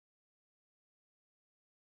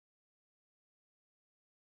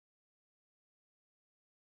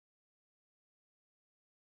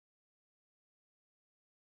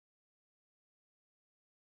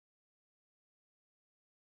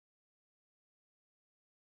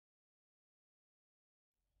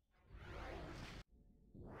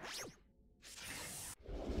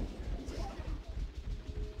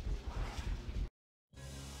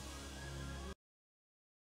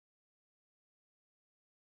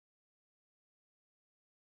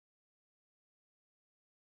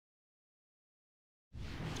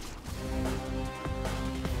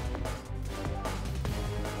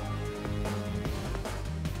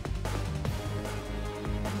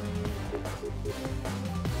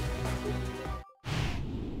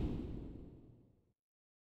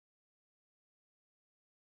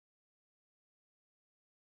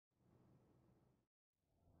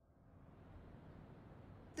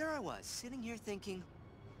there I was, sitting here thinking,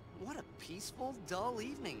 what a peaceful, dull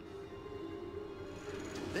evening.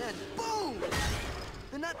 Then, boom!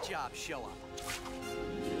 The nut jobs show up.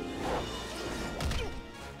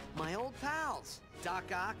 My old pals, Doc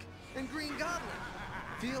Ock and Green Goblin.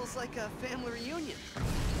 Feels like a family reunion.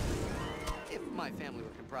 If my family were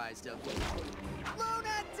comprised of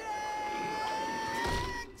lunatics!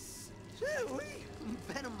 Shoo-wee!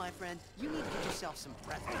 Venom, my friend, you need to get yourself some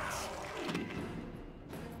breath mints.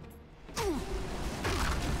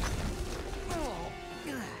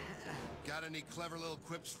 Got any clever little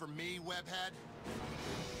quips for me, webhead?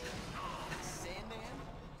 Sandman?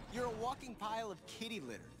 You're a walking pile of kitty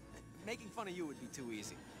litter. Making fun of you would be too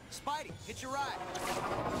easy. Spidey, hitch your ride.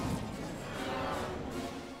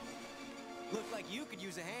 Look like you could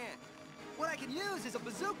use a hand. What I can use is a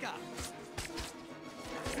bazooka!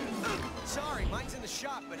 Sorry, mine's in the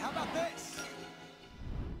shop, but how about this?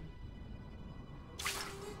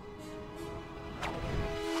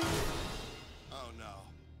 Oh no.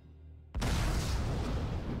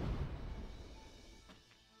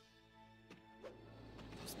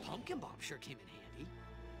 Those pumpkin bombs sure came in handy.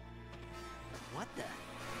 What the?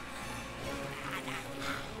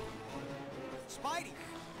 Spidey!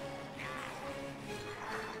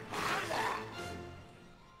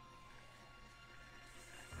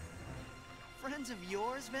 Friends of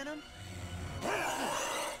yours, Venom?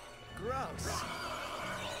 Gross.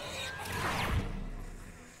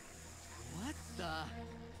 What the?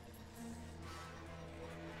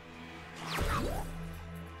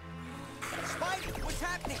 Spidey, what's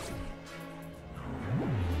happening?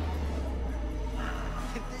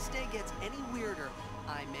 If this day gets any weirder,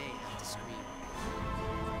 I may have to scream.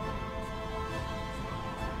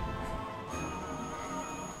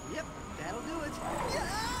 Yep, that'll do it.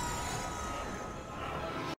 Yeah!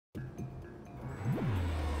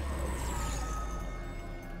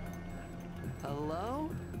 Hello?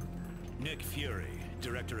 Nick Fury,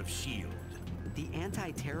 director of S.H.I.E.L.D. The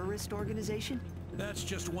anti-terrorist organization? That's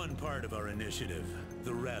just one part of our initiative.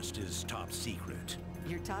 The rest is top secret.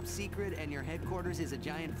 Your top secret and your headquarters is a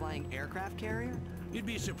giant flying aircraft carrier? You'd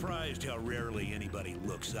be surprised how rarely anybody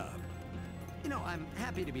looks up. You know, I'm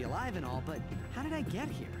happy to be alive and all, but how did I get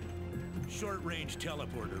here? Short-range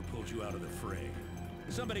teleporter pulls you out of the fray.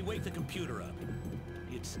 Somebody wake the computer up.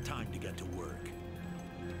 It's time to get to work.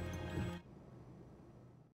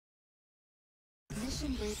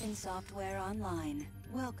 Mission briefing software online.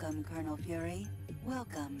 Welcome, Colonel Fury.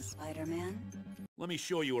 Welcome, Spider-Man. Let me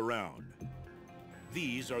show you around.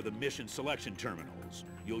 These are the mission selection terminals.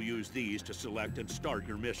 You'll use these to select and start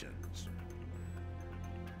your missions.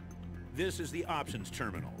 This is the options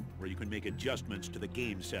terminal, where you can make adjustments to the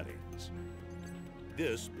game settings.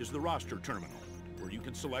 This is the roster terminal, where you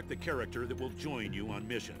can select the character that will join you on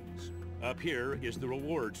missions. Up here is the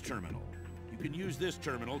rewards terminal. You can use this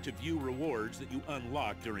terminal to view rewards that you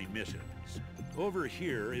unlock during missions. Over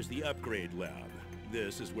here is the upgrade lab.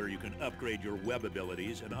 This is where you can upgrade your web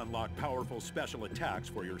abilities and unlock powerful special attacks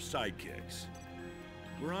for your sidekicks.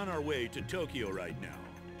 We're on our way to Tokyo right now.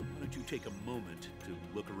 Why don't you take a moment to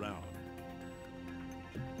look around?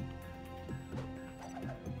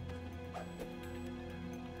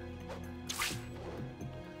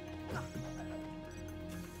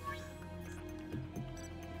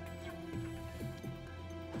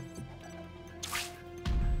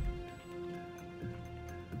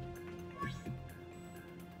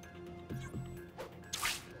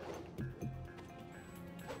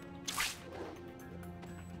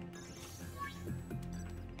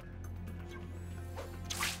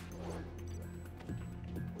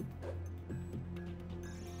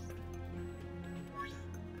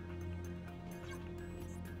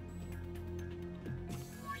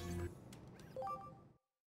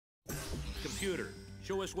 Computer,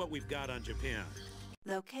 show us what we've got on Japan.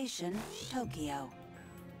 Location, Tokyo.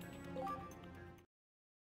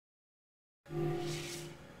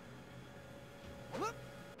 Whoop.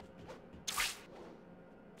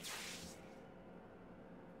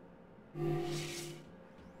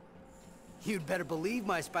 You'd better believe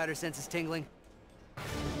my spider sense is tingling.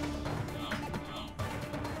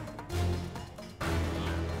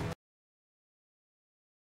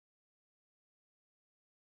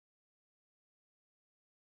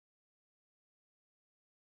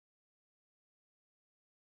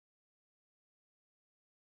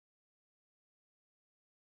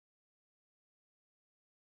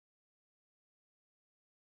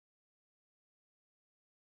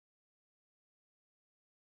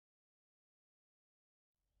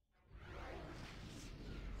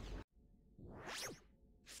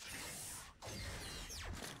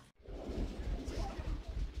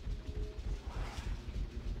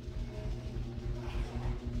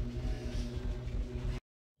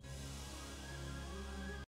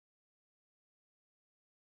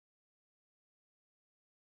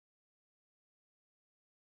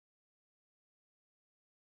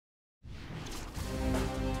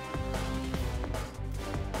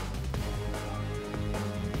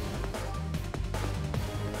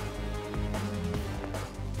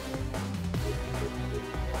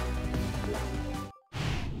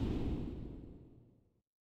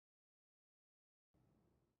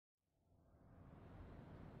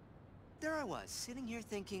 there I was, sitting here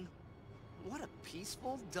thinking, what a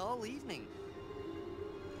peaceful, dull evening.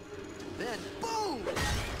 Then, boom!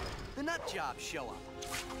 The nut jobs show up.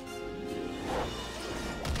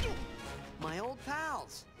 My old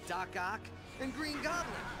pals, Doc Ock and Green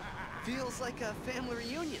Goblin. Feels like a family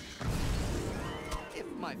reunion. If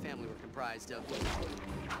my family were comprised of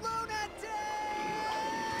lunatics!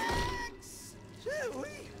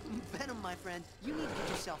 Shoo-wee! Venom, my friend, you need to get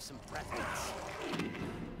yourself some breath mints.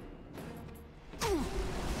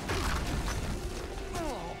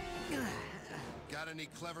 Got any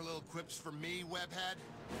clever little quips for me, webhead?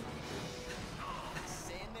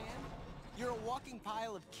 Sandman? You're a walking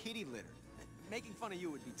pile of kitty litter. Making fun of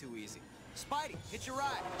you would be too easy. Spidey, hitch a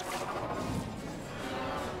ride.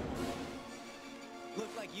 Look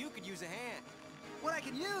like you could use a hand. What I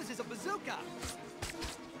can use is a bazooka.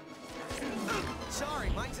 Sorry,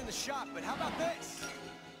 mine's in the shop, but how about this?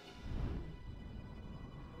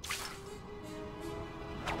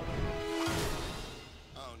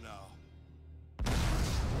 Oh no.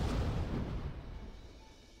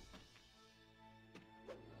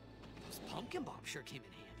 Those pumpkin bombs sure came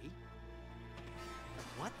in handy.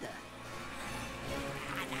 What the?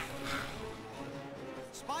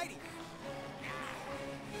 Spidey!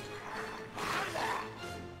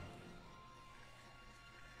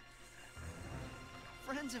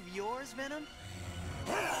 Friends of yours, Venom?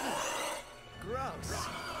 Gross.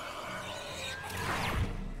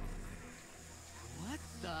 What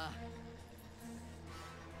the?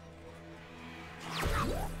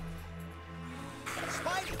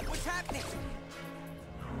 Spidey, what's happening?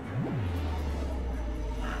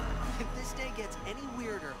 If this day gets any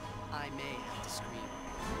weirder, I may have to scream.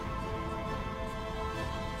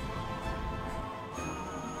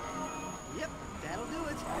 Yep, that'll do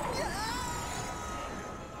it. Yeah!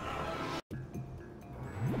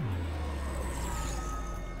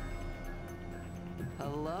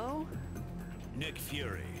 Hello? Nick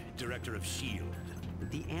Fury, director of S.H.I.E.L.D.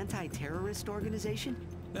 The anti-terrorist organization?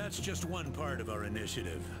 That's just one part of our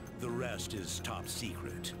initiative. The rest is top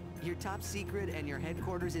secret. Your top secret and your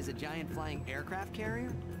headquarters is a giant flying aircraft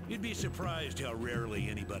carrier? You'd be surprised how rarely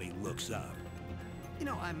anybody looks up. You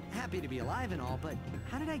know, I'm happy to be alive and all, but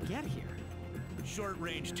how did I get here?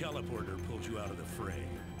 Short-range teleporter pulled you out of the fray.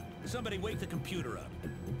 Somebody wake the computer up.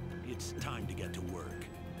 It's time to get to work.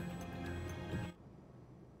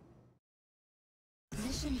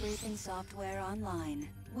 Mission briefing software online.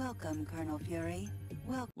 Welcome, Colonel Fury.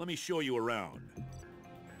 Let me show you around.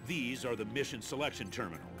 These are the mission selection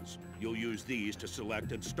terminals. You'll use these to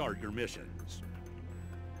select and start your missions.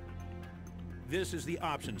 This is the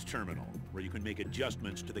options terminal, where you can make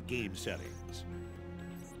adjustments to the game settings.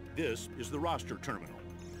 This is the roster terminal,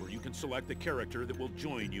 where you can select the character that will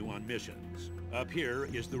join you on missions. Up here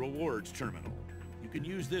is the rewards terminal. You can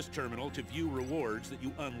use this terminal to view rewards that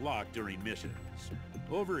you unlock during missions.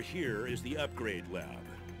 Over here is the upgrade lab.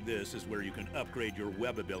 This is where you can upgrade your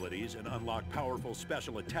web abilities and unlock powerful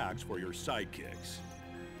special attacks for your sidekicks.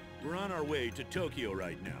 We're on our way to Tokyo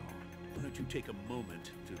right now. Why don't you take a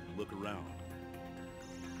moment to look around?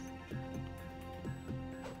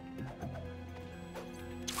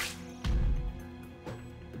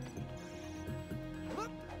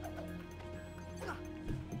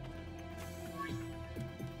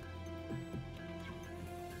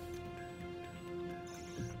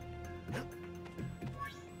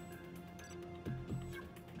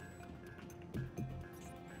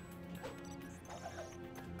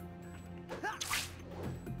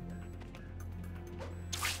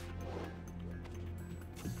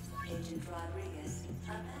 Agent Rodriguez,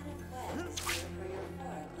 Amanda Webb is here for your 4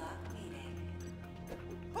 o'clock meeting.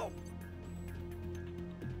 Oh!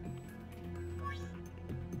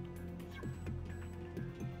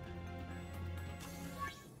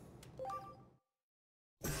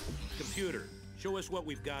 Computer, show us what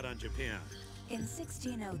we've got on Japan. In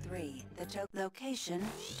 1603, the location,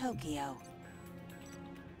 Tokyo.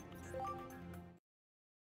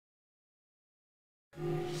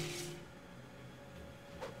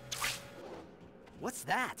 What's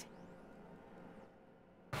that?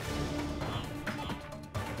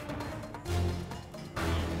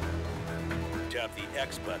 Tap the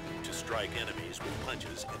X button to strike enemies with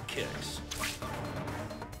punches and kicks.